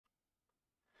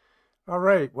All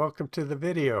right, welcome to the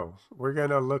video. We're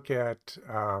going to look at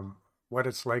what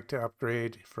it's like to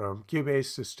upgrade from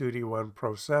Cubase to Studio One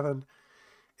Pro 7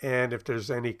 and if there's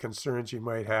any concerns you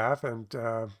might have. And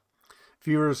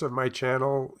viewers of my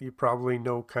channel, you probably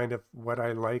know kind of what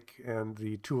I like and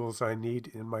the tools I need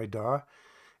in my DAW.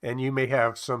 And you may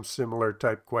have some similar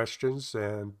type questions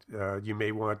and you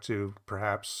may want to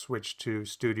perhaps switch to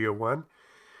Studio One.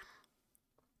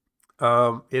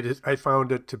 I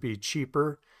found it to be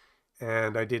cheaper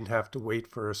and I didn't have to wait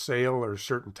for a sale or a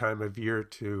certain time of year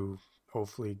to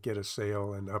hopefully get a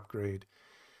sale and upgrade.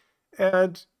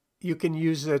 And you can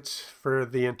use it for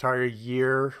the entire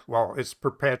year. Well, it's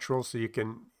perpetual, so you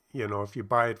can, if you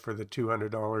buy it for the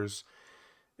 $200,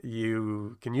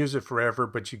 you can use it forever,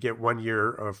 but you get 1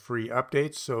 year of free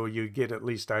updates. So you get at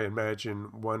least, I imagine,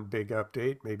 one big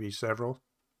update, maybe several.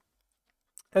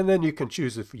 And then you can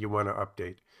choose if you want to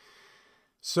update.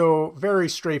 So very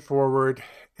straightforward,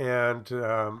 and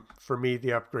for me,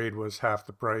 the upgrade was half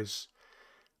the price.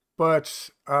 But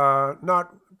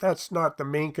not that's not the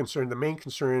main concern. The main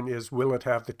concern is, will it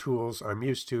have the tools I'm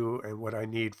used to and what I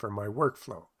need for my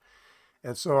workflow?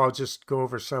 And so I'll just go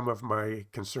over some of my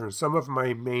concerns, some of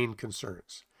my main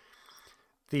concerns.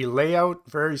 The layout,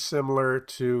 very similar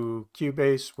to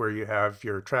Cubase, where you have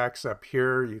your tracks up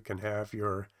here. You can have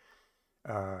your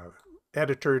uh,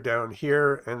 editor down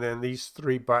here, and then these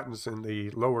three buttons in the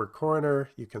lower corner.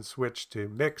 You can switch to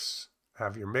mix,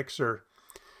 have your mixer.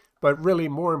 But really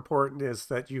more important is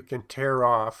that you can tear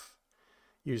off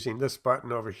using this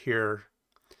button over here.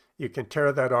 You can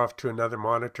tear that off to another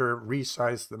monitor,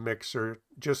 resize the mixer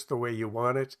just the way you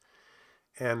want it.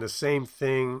 And the same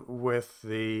thing with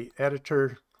the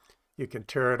editor. You can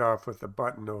tear it off with the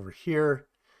button over here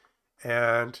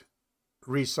and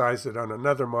resize it on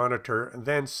another monitor, and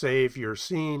then save your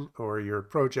scene or your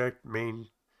main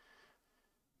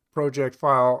project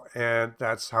file, and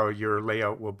that's how your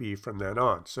layout will be from then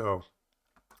on. So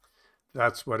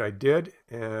that's what I did,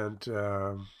 and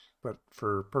but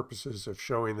for purposes of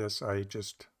showing this, I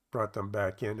just brought them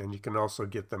back in, and you can also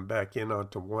get them back in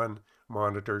onto one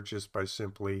monitor just by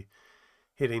simply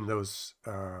hitting those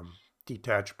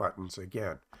detach buttons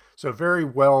again. So very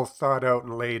well thought out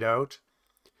and laid out.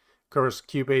 Of course,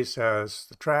 Cubase has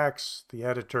the tracks, the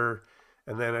editor,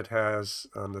 and then it has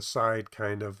on the side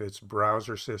kind of its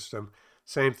browser system.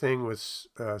 Same thing with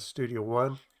Studio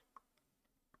One.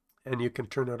 And you can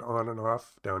turn it on and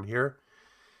off down here.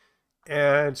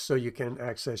 And so you can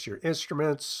access your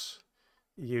instruments.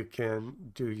 You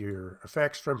can do your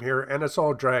effects from here, and it's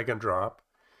all drag and drop.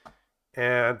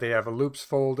 And they have a loops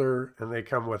folder, and they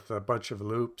come with a bunch of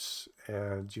loops,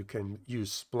 and you can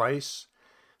use splice.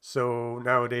 So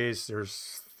nowadays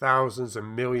there's thousands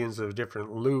and millions of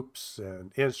different loops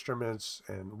and instruments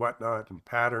and whatnot and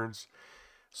patterns.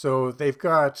 So they've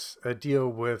got a deal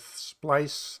with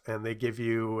Splice, and they give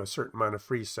you a certain amount of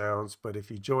free sounds. But if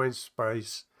you join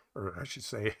Splice, or I should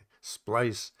say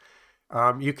Splice,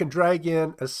 you can drag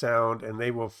in a sound, and they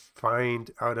will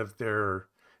find out of their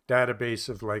database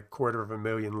of like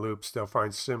 250,000 loops, they'll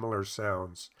find similar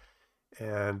sounds.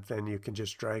 And then you can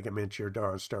just drag them into your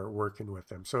DAW and start working with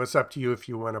them. So it's up to you if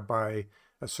you want to buy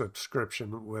a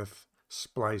subscription with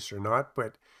Splice or not.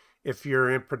 But if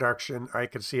you're in production, I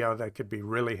could see how that could be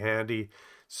really handy.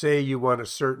 Say you want a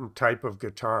certain type of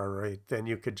guitar, right? Then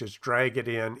you could just drag it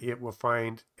in. It will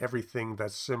find everything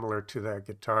that's similar to that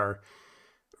guitar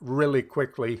really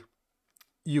quickly.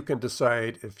 You can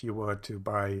decide if you want to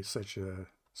buy such a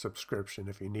subscription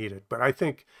if you need it. But I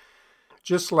think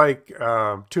just like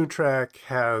TuneTrack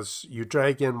has, you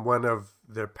drag in one of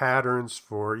the patterns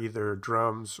for either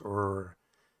drums or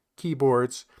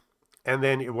keyboards, and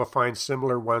then it will find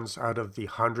similar ones out of the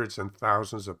hundreds and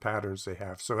thousands of patterns they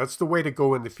have. So that's the way to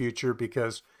go in the future,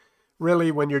 because really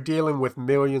when you're dealing with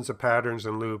millions of patterns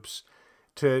and loops,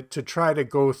 to try to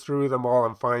go through them all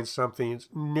and find something is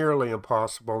nearly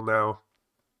impossible now.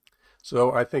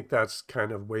 So I think that's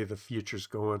kind of the way the future's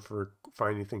going for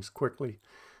finding things quickly.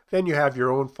 Then you have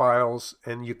your own files,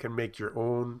 and you can make your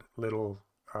own little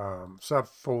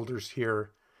subfolders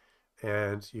here,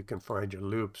 and you can find your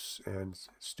loops and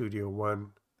Studio One,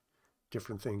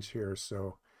 different things here.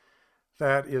 So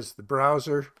that is the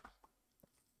browser.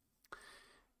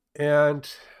 And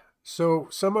so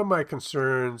some of my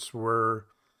concerns were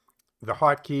the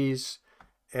hotkeys,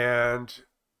 and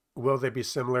will they be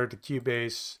similar to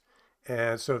Cubase?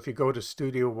 And so if you go to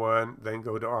Studio One, then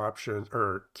go to options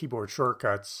or keyboard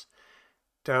shortcuts,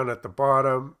 down at the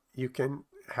bottom, you can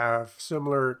have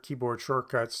similar keyboard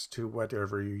shortcuts to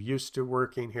whatever you're used to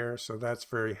working here. So that's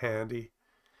very handy.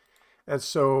 And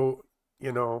so,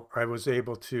 I was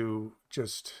able to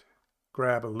just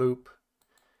grab a loop,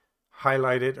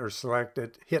 highlight it or select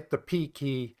it, hit the P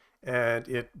key, and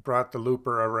it brought the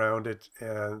looper around it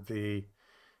and the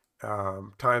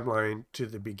timeline to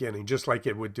the beginning, just like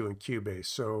it would do in Cubase.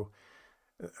 So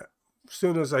as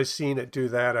soon as I seen it do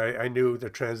that, I knew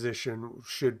the transition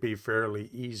should be fairly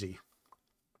easy.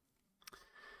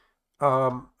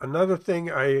 Another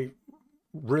thing I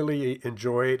really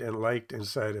enjoyed and liked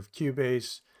inside of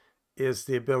Cubase is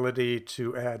the ability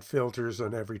to add filters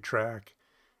on every track.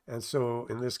 And so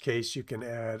in this case, you can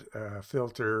add a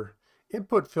filter.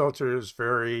 Input filter is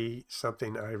very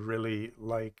something I really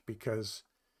like because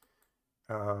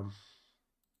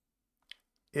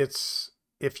it's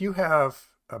if you have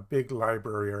a big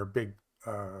library or a big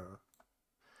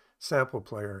sample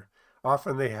player,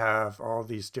 often they have all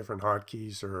these different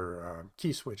hotkeys or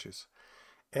key switches.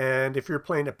 And if you're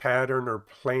playing a pattern or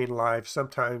playing live,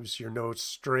 sometimes your notes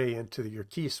stray into your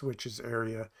key switches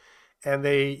area and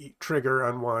they trigger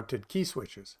unwanted key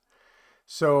switches.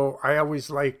 So I always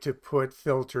like to put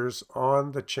filters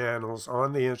on the channels,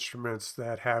 on the instruments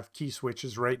that have key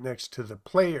switches right next to the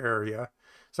play area.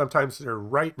 Sometimes they're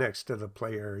right next to the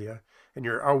play area, and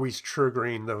you're always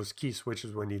triggering those key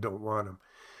switches when you don't want them.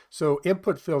 So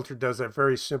input filter does that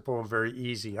very simple and very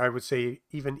easy. I would say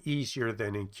even easier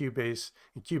than in Cubase.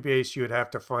 In Cubase, you would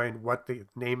have to find what the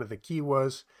name of the key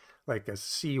was, like a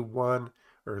C1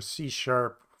 or a C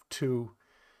sharp 2,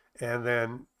 and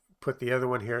then put the other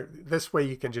one here. This way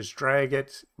you can just drag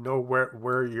it, know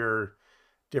where your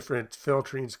different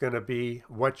filtering is going to be,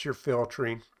 what you're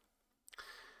filtering.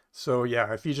 So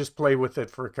yeah, if you just play with it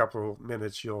for a couple of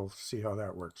minutes, you'll see how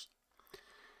that works.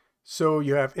 So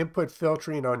you have input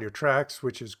filtering on your tracks,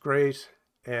 which is great.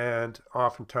 And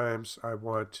oftentimes I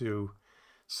want to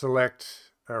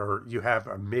select, or you have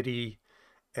a MIDI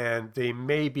and they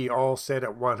may be all set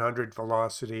at 100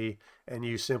 velocity, and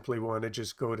you simply want to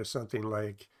just go to something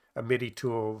like a MIDI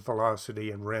tool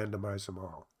velocity and randomize them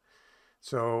all.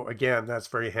 So again, that's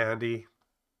very handy.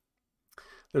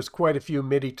 There's quite a few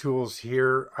MIDI tools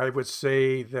here. I would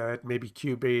say that maybe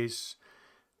Cubase,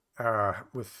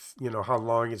 with how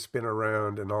long it's been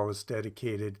around and all its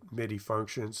dedicated MIDI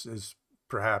functions, is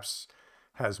perhaps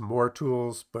has more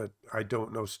tools, but I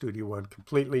don't know Studio One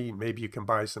completely. Maybe you can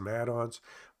buy some add-ons,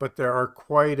 but there are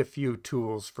quite a few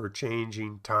tools for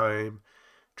changing time,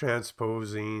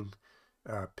 transposing,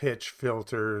 pitch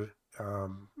filter.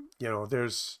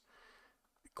 There's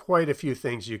quite a few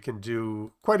things you can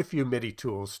do, quite a few MIDI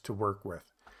tools to work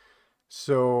with.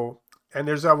 So, and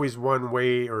there's always one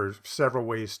way or several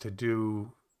ways to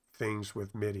do things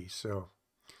with MIDI. So,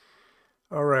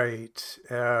 all right.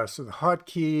 So the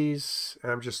hotkeys,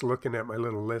 I'm just looking at my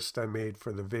little list I made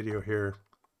for the video here.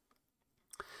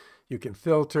 You can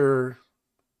filter.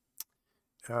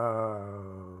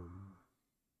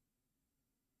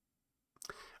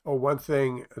 One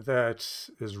thing that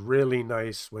is really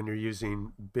nice when you're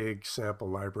using big sample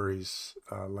libraries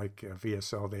like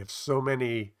VSL, they have so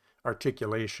many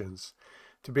articulations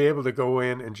to be able to go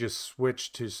in and just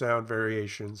switch to sound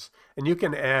variations. And you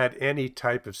can add any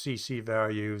type of CC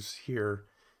values here.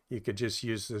 You could just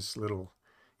use this little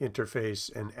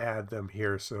interface and add them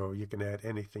here. So you can add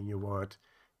anything you want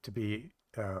to be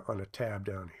on a tab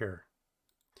down here.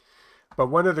 But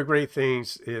one of the great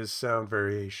things is sound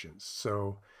variations.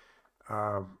 So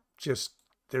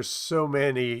there's so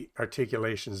many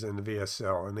articulations in the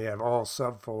VSL, and they have all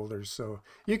subfolders. So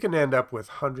you can end up with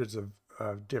hundreds of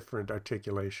different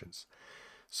articulations.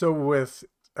 So with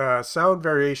Sound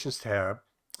Variations tab,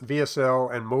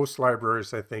 VSL and most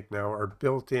libraries I think now are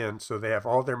built in, so they have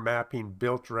all their mapping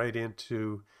built right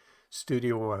into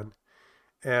Studio One.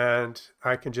 And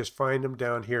I can just find them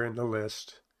down here in the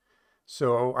list.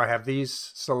 So I have these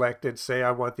selected. Say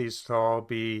I want these to all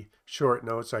be short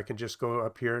notes. I can just go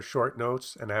up here, short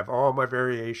notes, and I have all my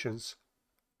variations.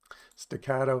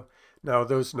 Staccato. Now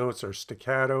those notes are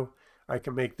staccato. I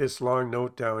can make this long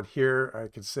note down here. I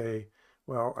can say,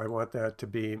 well, I want that to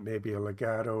be maybe a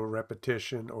legato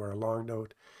repetition or a long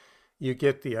note. You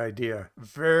get the idea.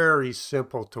 Very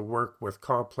simple to work with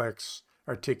complex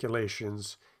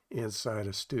articulations inside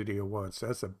of Studio One. So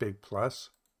that's a big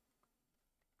plus.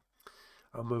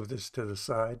 I'll move this to the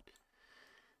side.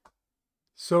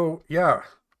 So yeah,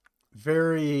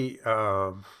 very,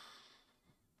 I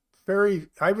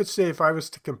would say if I was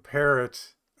to compare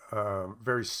it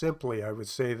very simply, I would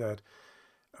say that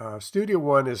Studio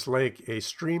One is like a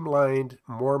streamlined,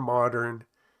 more modern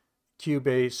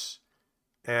Cubase,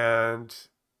 and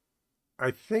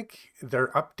I think they're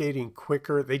updating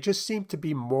quicker. They just seem to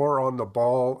be more on the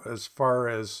ball as far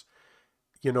as,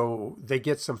 they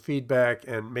get some feedback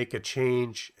and make a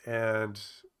change, and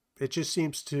it just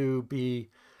seems to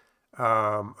be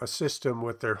a system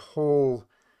with their whole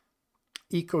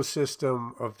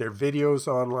ecosystem of their videos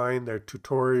online, their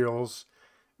tutorials,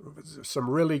 some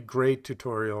really great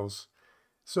tutorials.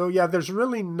 So yeah, there's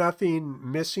really nothing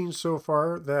missing so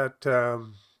far that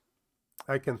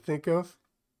I can think of.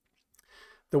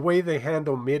 The way they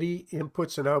handle MIDI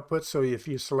inputs and outputs, so if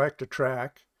you select a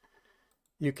track,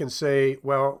 you can say,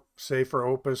 well, say for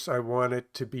Opus, I want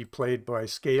it to be played by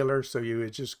scalar. So you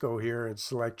would just go here and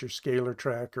select your scalar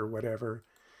track or whatever.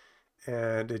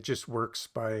 And it just works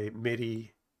by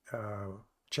MIDI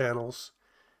channels.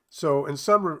 So in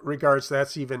some regards,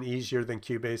 that's even easier than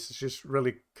Cubase. It's just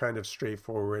really kind of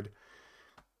straightforward.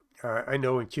 I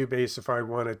know in Cubase, if I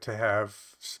wanted to have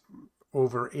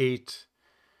over 8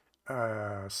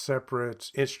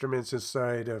 separate instruments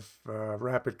inside of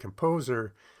Rapid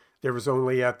Composer, there was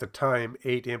only at the time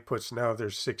 8 inputs. Now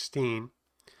there's 16.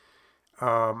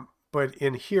 But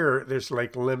in here, there's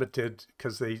like limited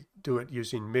because they do it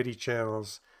using MIDI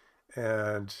channels.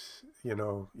 And, you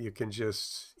know, you can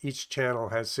just, each channel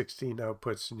has 16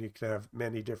 outputs and you can have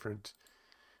many different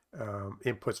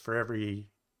inputs for every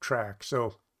track.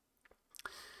 So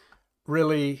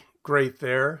really great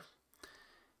there.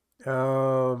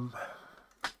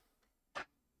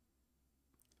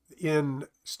 In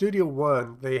Studio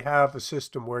One, they have a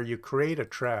system where you create a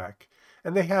track,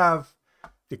 and they have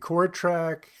the chord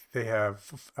track, they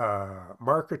have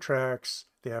marker tracks,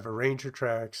 they have arranger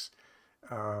tracks,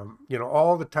 you know,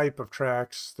 all the type of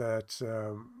tracks that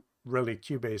really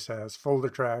Cubase has, folder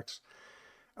tracks.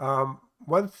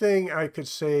 One thing I could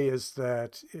say is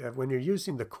that when you're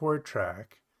using the chord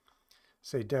track,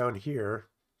 say down here,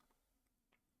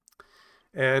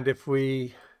 and if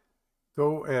we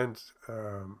go and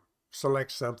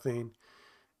select something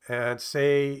and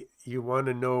say you want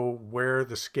to know where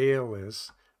the scale is,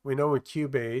 we know in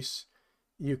Cubase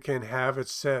you can have it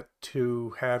set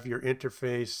to have your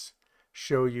interface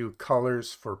show you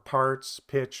colors for parts,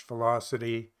 pitch,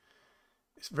 velocity.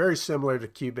 It's very similar to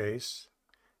Cubase.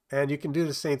 And you can do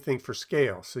the same thing for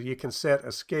scale. So you can set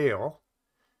a scale,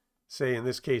 say in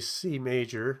this case C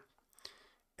major,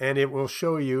 and it will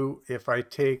show you if I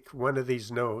take one of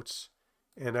these notes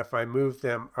and if I move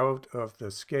them out of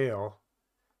the scale,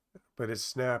 but it's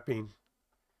snapping.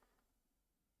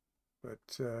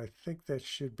 But I think that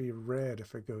should be red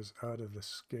if it goes out of the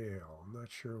scale. I'm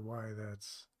not sure why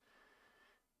that's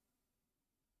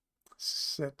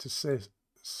set to say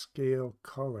scale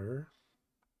color,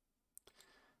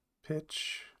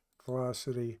 pitch,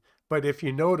 velocity. But if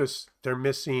you notice, they're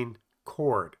missing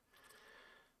chord.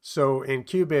 So in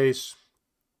Cubase,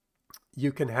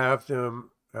 you can have them,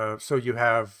 so you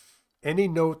have any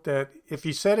note that, if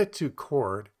you set it to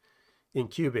chord in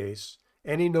Cubase,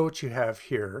 any note you have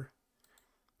here,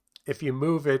 if you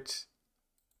move it,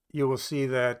 you will see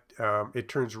that it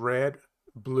turns red,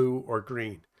 blue, or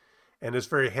green. And it's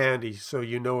very handy, so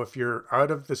you know if you're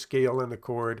out of the scale in the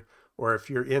chord, or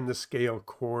if you're in the scale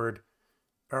chord,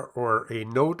 or a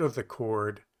note of the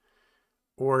chord,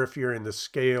 or if you're in the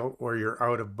scale or you're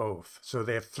out of both. So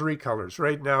they have 3 colors.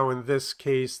 Right now in this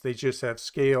case, they just have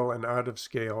scale and out of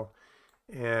scale.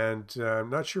 And I'm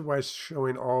not sure why it's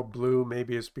showing all blue.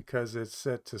 Maybe it's because it's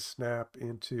set to snap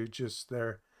into just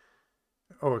there.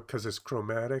 Oh, because it's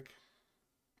chromatic.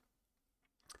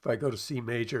 If I go to C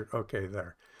major, okay,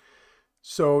 there.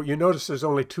 So you notice there's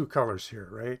only 2 colors here,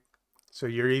 right? So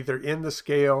you're either in the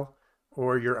scale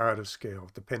or you're out of scale,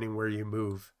 depending where you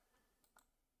move.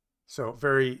 So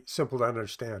very simple to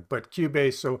understand. But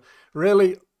Cubase, so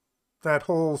really that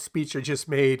whole speech I just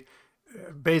made,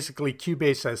 basically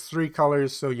Cubase has 3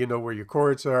 colors, so you know where your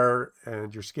chords are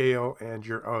and your scale and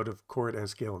your out of chord and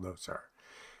scale notes are.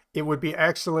 It would be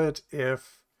excellent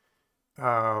if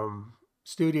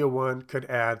Studio One could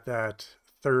add that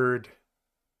 3rd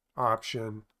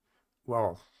option.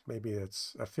 Well, maybe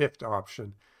it's a 5th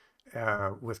option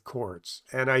with chords.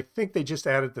 And I think they just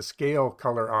added the scale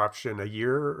color option a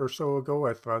year or so ago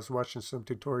if I was watching some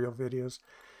tutorial videos.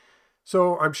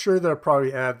 So I'm sure they'll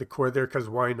probably add the chord there, because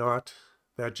why not?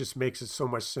 That just makes it so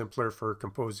much simpler for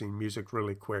composing music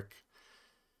really quick.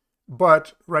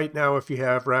 But right now, if you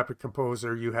have Rapid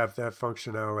Composer, you have that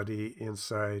functionality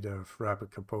inside of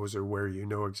Rapid Composer where you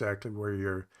know exactly where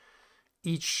your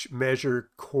each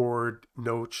measure chord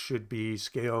note should be,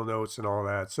 scale notes and all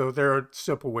that. So there are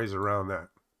simple ways around that.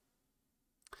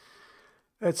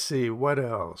 Let's see, what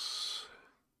else?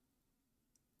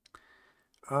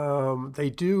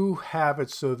 They do have it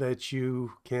so that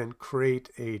you can create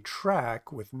a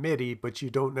track with MIDI, but you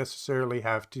don't necessarily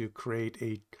have to create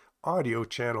a audio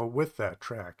channel with that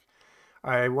track.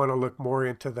 I want to look more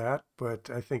into that, but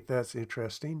I think that's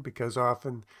interesting because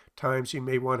oftentimes you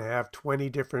may want to have 20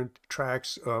 different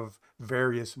tracks of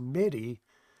various MIDI,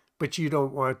 but you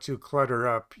don't want to clutter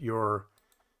up your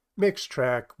mix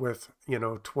track with,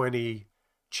 20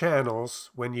 channels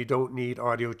when you don't need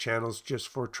audio channels just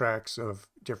for tracks of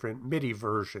different MIDI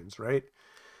versions, right?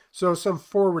 So some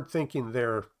forward thinking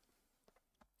there.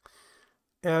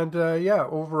 And yeah,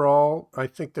 overall, I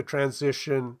think the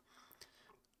transition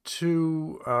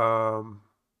to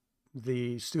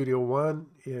the Studio One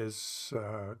is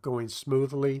going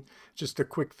smoothly. Just a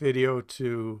quick video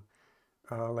to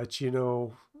let you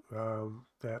know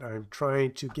that I'm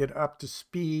trying to get up to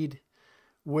speed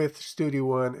with Studio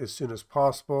One as soon as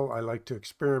possible. I like to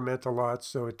experiment a lot,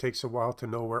 so it takes a while to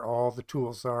know where all the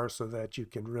tools are so that you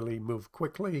can really move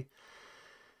quickly.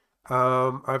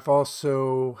 I've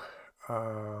also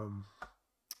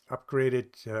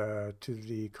upgraded to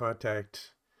the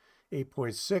Contact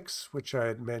 8.6, which I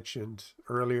had mentioned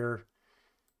earlier,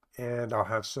 and I'll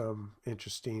have some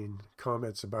interesting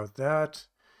comments about that.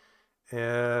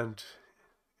 And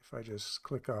if I just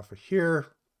click off of here,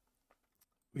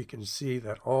 we can see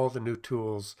that all the new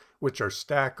tools, which are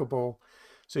stackable,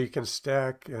 so you can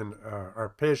stack an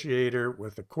arpeggiator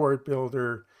with a chord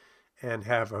builder and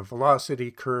have a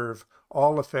velocity curve,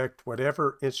 all affect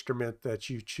whatever instrument that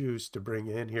you choose to bring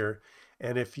in here.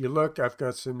 And if you look, I've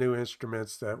got some new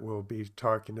instruments that we'll be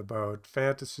talking about: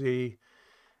 fantasy,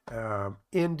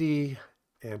 indie,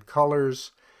 and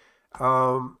colors.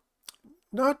 Um,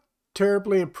 Not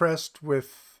terribly impressed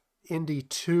with indie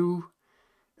 2.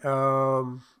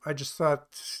 I just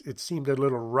thought it seemed a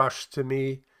little rushed to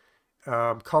me.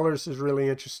 Colors is really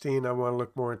interesting. I want to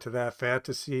look more into that.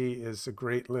 Fantasy is a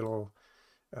great little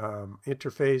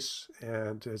interface,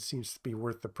 and it seems to be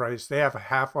worth the price. They have a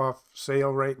half off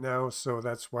sale right now, so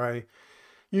that's why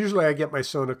usually I get my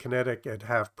Sono Kinetic at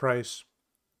half price.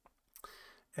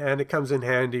 And it comes in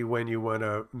handy when you want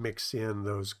to mix in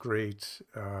those great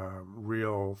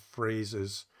real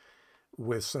phrases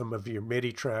with some of your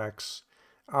MIDI tracks.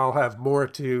 I'll have more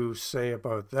to say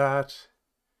about that.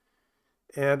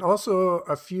 And also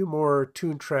a few more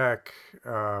Toontrack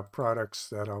products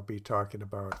that I'll be talking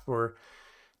about. For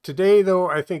today, though,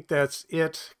 I think that's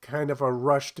it. Kind of a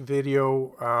rushed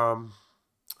video.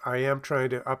 I am trying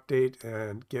to update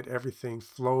and get everything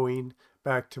flowing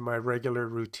back to my regular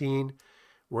routine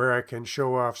where I can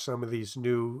show off some of these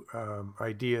new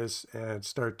ideas and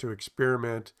start to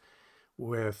experiment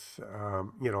with,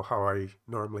 how I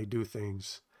normally do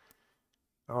things.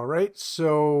 All right,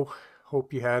 so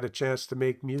hope you had a chance to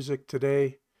make music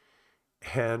today,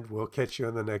 and we'll catch you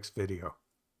on the next video.